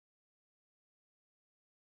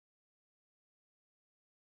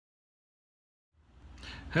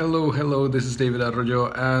Hello, this is David Arroyo,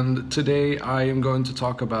 and today I am going to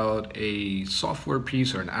talk about a software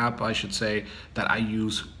piece, or an app I should say, that I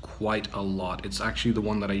use quite a lot. It's actually the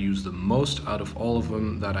one that I use the most out of all of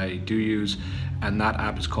them that I do use, and that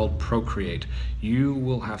app is called Procreate. You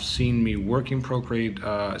will have seen me working Procreate,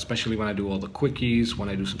 especially when I do all the quickies, when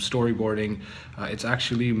I do some storyboarding. It's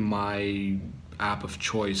actually my app of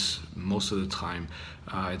choice most of the time.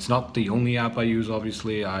 It's not the only app I use,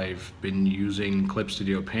 obviously. I've been using Clip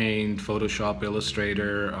Studio Paint, Photoshop,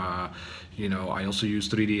 Illustrator. I also use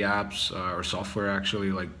 3D apps or software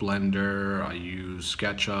actually, like Blender. I use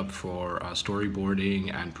SketchUp for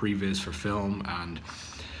storyboarding and Previs for film, and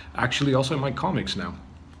actually also in my comics now.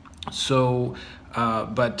 So,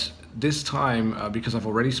 but this time, because I've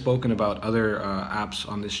already spoken about other apps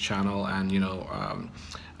on this channel, and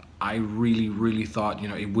I really thought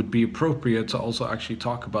it would be appropriate to also actually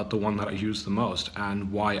talk about the one that I use the most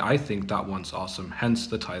and why I think that one's awesome, hence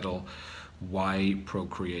the title, Why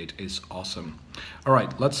Procreate is Awesome. All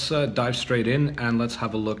right, let's dive straight in and let's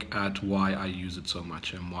have a look at why I use it so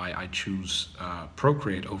much and why I choose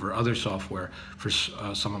Procreate over other software for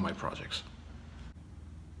some of my projects.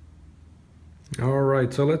 All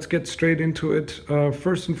right, so let's get straight into it.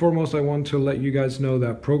 First and foremost, I want to let you guys know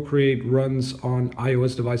that Procreate runs on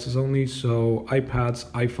iOS devices only, so iPads,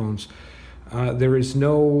 iPhones. There is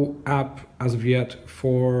no app as of yet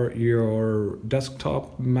for your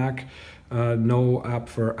desktop Mac, no app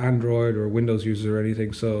for Android or Windows users or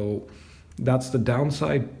anything, so that's the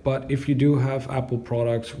downside. But if you do have Apple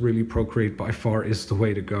products, really Procreate by far is the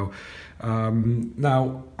way to go.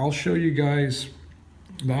 Now, I'll show you guys,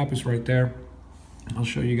 the app is right there. I'll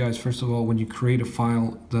show you guys, first of all, when you create a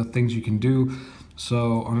file, the things you can do.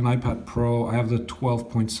 So on an iPad Pro, I have the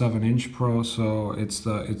 12.7 inch Pro, so it's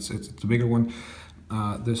the bigger one.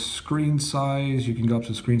 The screen size, you can go up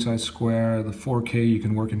to screen size square. The 4K, you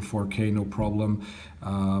can work in 4K, no problem.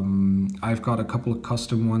 I've got a couple of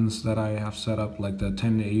custom ones that I have set up, like the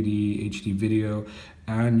 1080 HD video,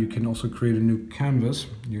 and you can also create a new canvas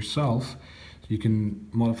yourself. You can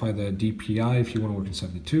modify the DPI if you want to work in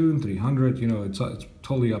 72 and 300, it's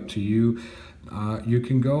totally up to you. You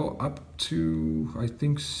can go up to, I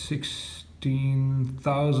think,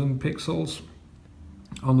 16,000 pixels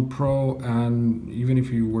on the Pro, and even if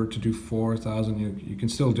you were to do 4,000, you can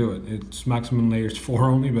still do it. It's maximum layers 4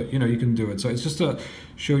 only, but you can do it. So it's just to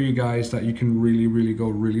show you guys that you can really go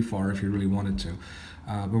really far if you really wanted to.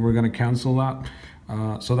 But we're going to cancel that.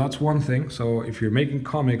 So that's one thing. So if you're making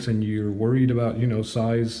comics and you're worried about,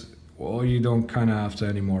 size, well, you don't kind of have to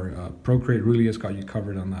anymore. Procreate really has got you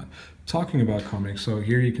covered on that. Talking about comics, so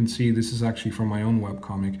here you can see this is actually from my own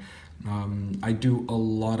webcomic. I do a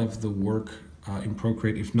lot of the work in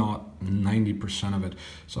Procreate, if not 90% of it.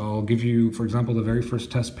 So I'll give you, for example, the very first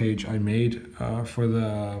test page I made for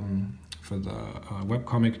the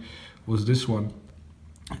webcomic was this one.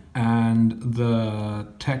 And the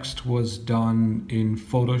text was done in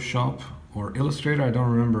Photoshop or Illustrator, I don't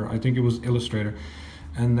remember. I think it was Illustrator.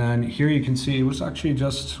 And then here you can see it was actually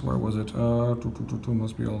just, where was it?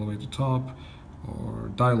 Must be all the way to the top, or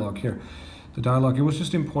dialogue here. The dialogue, it was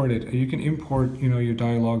just imported. You can import, your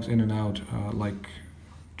dialogues in and out, like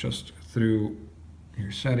just through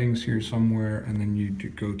your settings here somewhere, and then you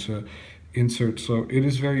go to insert. So it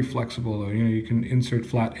is very flexible though. You can insert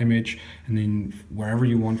flat image, and then wherever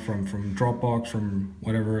you want, from Dropbox, from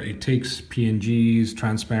whatever. It takes PNGs,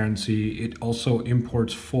 transparency. It also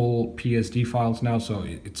imports full PSD files now, so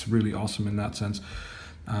it's really awesome in that sense.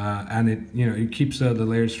 And it keeps the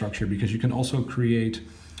layered structure, because you can also create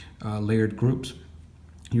layered groups.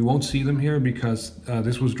 You won't see them here because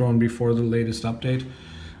this was drawn before the latest update,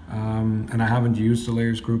 and I haven't used the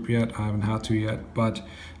layers group yet. I haven't had to yet, but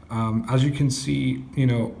as you can see,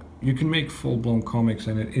 you can make full-blown comics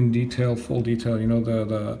in it, in detail, full detail.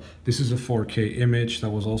 This is a 4K image that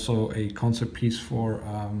was also a concept piece for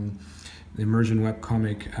the immersion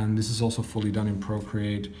webcomic, and this is also fully done in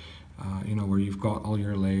Procreate, where you've got all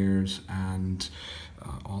your layers and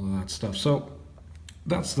all of that stuff. So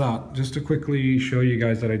that's that. Just to quickly show you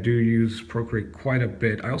guys that I do use Procreate quite a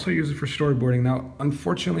bit. I also use it for storyboarding. Now,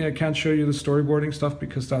 unfortunately, I can't show you the storyboarding stuff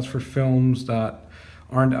because that's for films that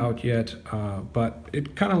aren't out yet, but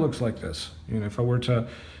it kind of looks like this. If I were to,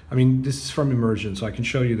 this is from Immersion, so I can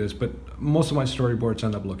show you this, but most of my storyboards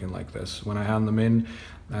end up looking like this. When I hand them in,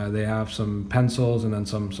 they have some pencils and then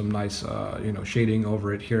some nice, shading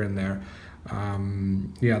over it here and there.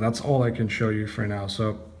 Yeah, that's all I can show you for now.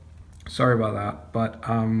 So sorry about that, but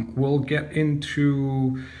we'll get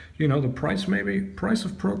into, the price maybe. Price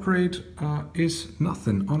of Procreate is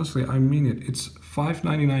nothing. Honestly, I mean it. It's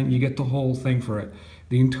 $5.99. You get the whole thing for it.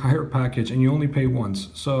 the entire package, and you only pay once.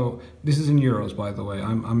 So this is in euros, by the way.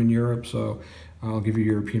 I'm in Europe, so I'll give you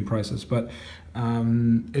European prices, but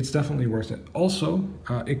it's definitely worth it. Also,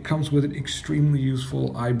 it comes with an extremely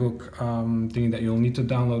useful iBook thing that you'll need to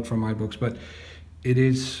download from iBooks, but it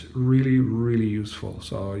is really, really useful.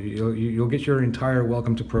 So you'll get your entire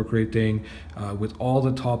welcome to Procreate thing with all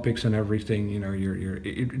the topics and everything. You know,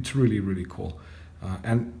 it's really, really cool.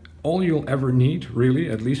 And all you'll ever need, really,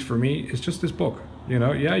 at least for me, is just this book. You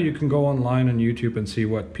know, yeah, you can go online on YouTube and see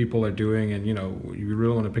what people are doing, and you know, you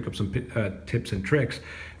really want to pick up some tips and tricks,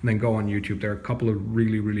 and then go on YouTube. There are a couple of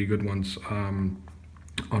really, really good ones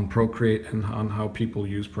on Procreate and on how people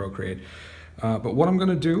use Procreate. But what I'm going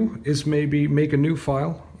to do is maybe make a new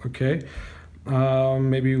file, okay?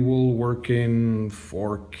 Maybe we'll work in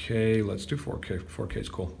 4K. Let's do 4K. 4K is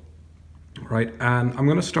cool. Right, and I'm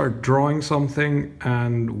going to start drawing something,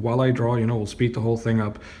 and while I draw, you know, we'll speed the whole thing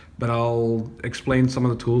up, but I'll explain some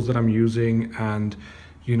of the tools that I'm using and,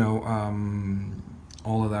 you know,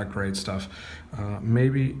 all of that great stuff.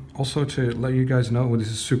 Maybe also to let you guys know, this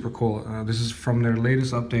is super cool. This is from their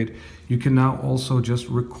latest update. You can now also just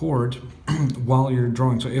record while you're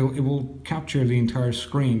drawing. So it will capture the entire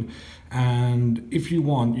screen. And if you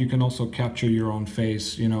want, you can also capture your own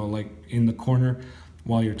face, you know, like in the corner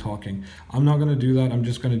while you're talking. I'm not going to do that. I'm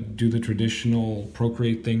just going to do the traditional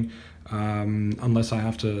Procreate thing, unless I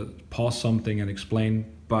have to pause something and explain.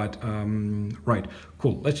 But right,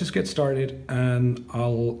 cool. Let's just get started, and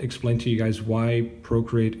I'll explain to you guys why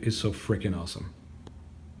Procreate is so freaking awesome.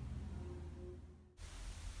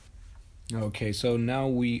 Okay, so now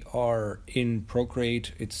we are in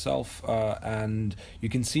Procreate itself, and you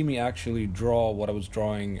can see me actually draw what I was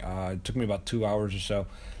drawing. It took me about 2 hours or so.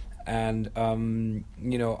 And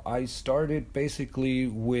you know, I started basically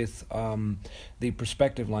with the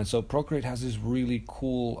perspective line. So Procreate has this really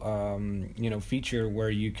cool you know, feature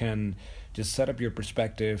where you can just set up your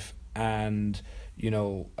perspective and, you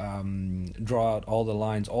know, draw out all the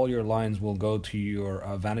lines. All your lines will go to your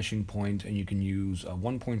vanishing point, and you can use a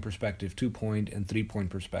 1-point perspective, 2-point, and 3-point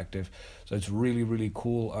perspective. So it's really, really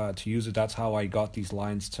cool to use it. That's how I got these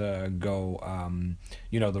lines to go,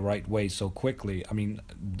 you know, the right way so quickly. I mean,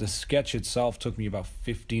 the sketch itself took me about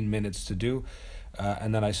 15 minutes to do,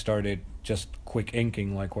 and then I started just quick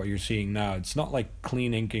inking like what you're seeing now. It's not like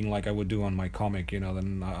clean inking like I would do on my comic, you know.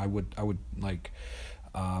 Then I would like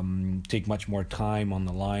take much more time on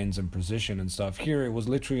the lines and precision and stuff. Here it was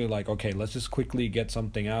literally like, okay, let's just quickly get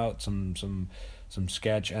something out, some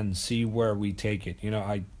sketch, and see where we take it. You know,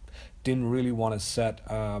 I didn't really want to set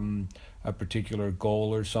a particular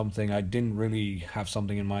goal or something. I didn't really have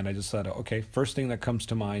something in mind. I just said, okay, first thing that comes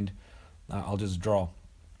to mind, I'll just draw.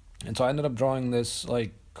 And so I ended up drawing this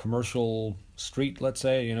like commercial street, let's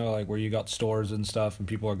say, you know, like where you got stores and stuff, and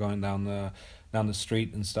people are going down the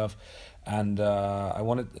street and stuff. And I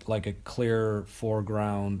wanted like a clear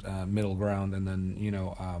foreground, middle ground, and then, you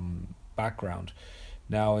know, background.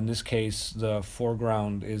 Now in this case, the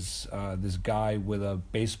foreground is this guy with a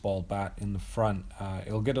baseball bat in the front.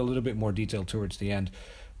 It'll get a little bit more detail towards the end,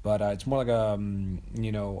 but it's more like a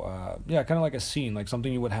you know, yeah, kind of like a scene, like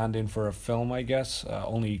something you would hand in for a film, I guess.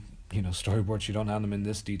 Only, you know, storyboards, you don't hand them in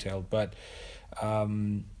this detail, but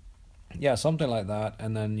yeah, something like that.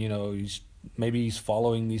 And then, you know, maybe he's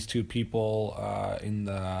following these two people in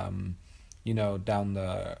the you know, down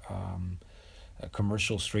the a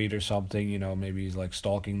commercial street or something. You know, maybe he's like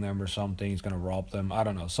stalking them or something. He's gonna rob them, I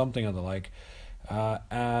don't know, something of the like.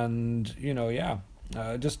 And you know, yeah,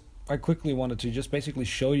 just I quickly wanted to just basically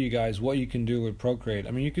show you guys what you can do with Procreate.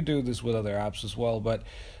 I mean, you could do this with other apps as well, but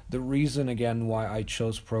the reason again why I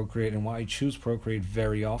chose Procreate and why I choose Procreate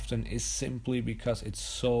very often is simply because it's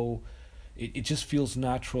so it just feels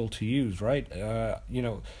natural to use, right? You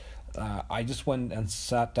know, I just went and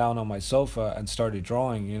sat down on my sofa and started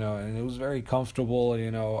drawing, you know, and it was very comfortable. You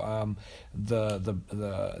know,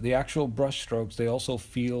 the actual brush strokes, they also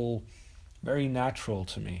feel very natural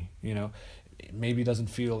to me. You know, it maybe doesn't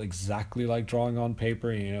feel exactly like drawing on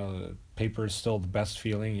paper. You know, paper is still the best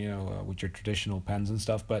feeling, you know, with your traditional pens and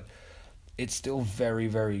stuff, but it's still very,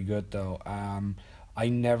 very good though. I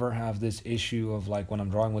never have this issue of like when I'm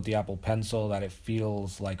drawing with the Apple Pencil that it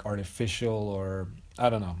feels like artificial, or I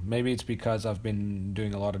don't know, maybe it's because I've been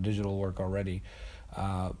doing a lot of digital work already.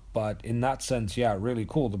 But in that sense, yeah, really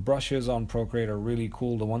cool. The brushes on Procreate are really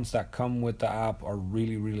cool. The ones that come with the app are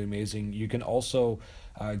really, really amazing. You can also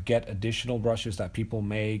get additional brushes that people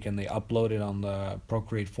make and they upload it on the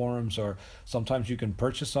Procreate forums, or sometimes you can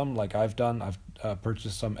purchase them like I've done. I've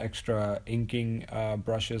purchased some extra inking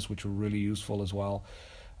brushes, which are really useful as well.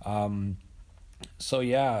 So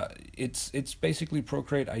yeah, it's basically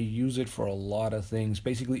Procreate. I use it for a lot of things.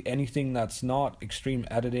 Basically anything that's not extreme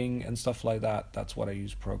editing and stuff like that, that's what I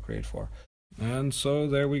use Procreate for. And so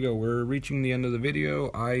there we go. We're reaching the end of the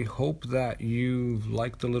video. I hope that you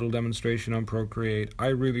liked the little demonstration on Procreate. I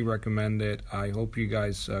really recommend it. I hope you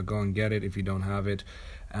guys go and get it if you don't have it.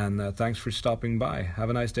 And thanks for stopping by. Have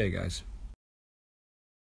a nice day, guys.